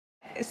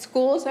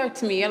Schools are,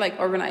 to me, are like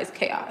organized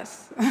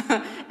chaos.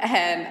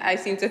 And I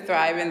seem to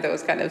thrive in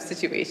those kind of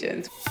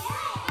situations.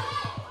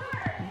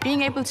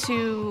 Being able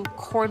to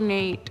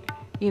coordinate,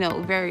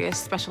 various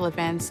special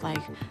events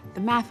like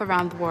the Math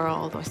Around the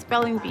World or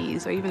Spelling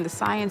Bees or even the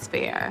Science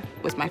Fair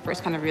was my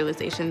first kind of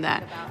realization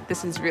that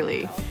this is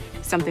really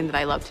something that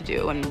I love to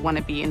do and want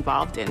to be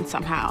involved in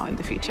somehow in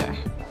the future.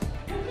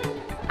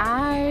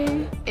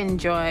 I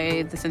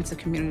enjoy the sense of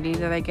community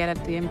that I get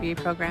at the MBA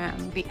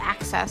program, the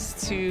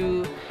access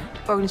to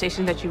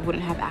organizations that you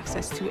wouldn't have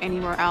access to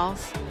anywhere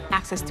else,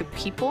 access to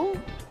people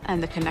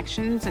and the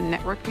connections and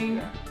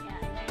networking.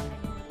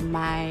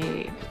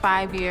 My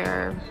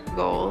 5-year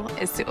goal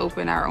is to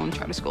open our own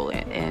charter school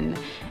in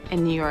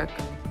New York.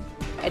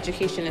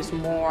 Education is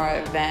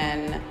more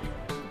than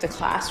the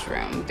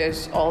classroom.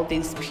 There's all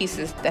these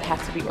pieces that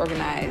have to be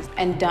organized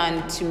and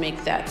done to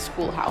make that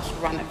schoolhouse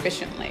run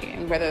efficiently.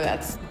 And whether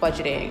that's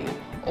budgeting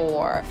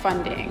or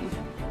funding,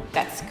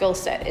 that skill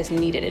set is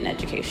needed in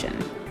education.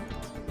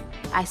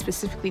 I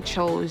specifically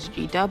chose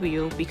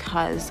GW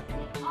because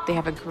they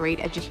have a great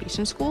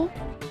education school.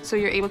 So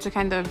you're able to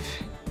kind of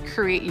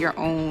create your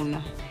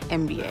own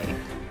MBA.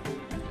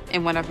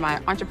 In one of my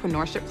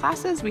entrepreneurship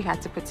classes, we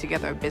had to put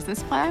together a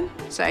business plan.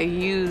 So I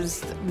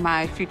used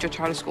my future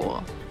charter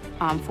school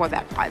for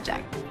that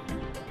project.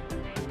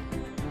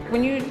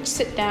 When you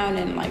sit down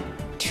and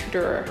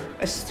tutor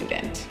a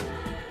student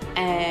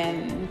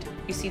and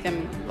you see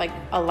them,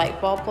 a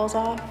light bulb goes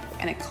off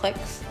and it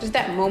clicks, just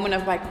that moment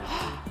of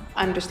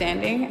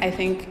understanding, I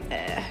think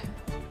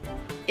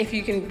if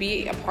you can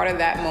be a part of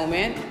that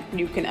moment,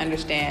 you can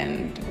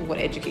understand what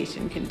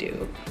education can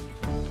do.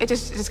 It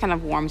just kind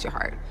of warms your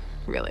heart,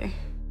 really.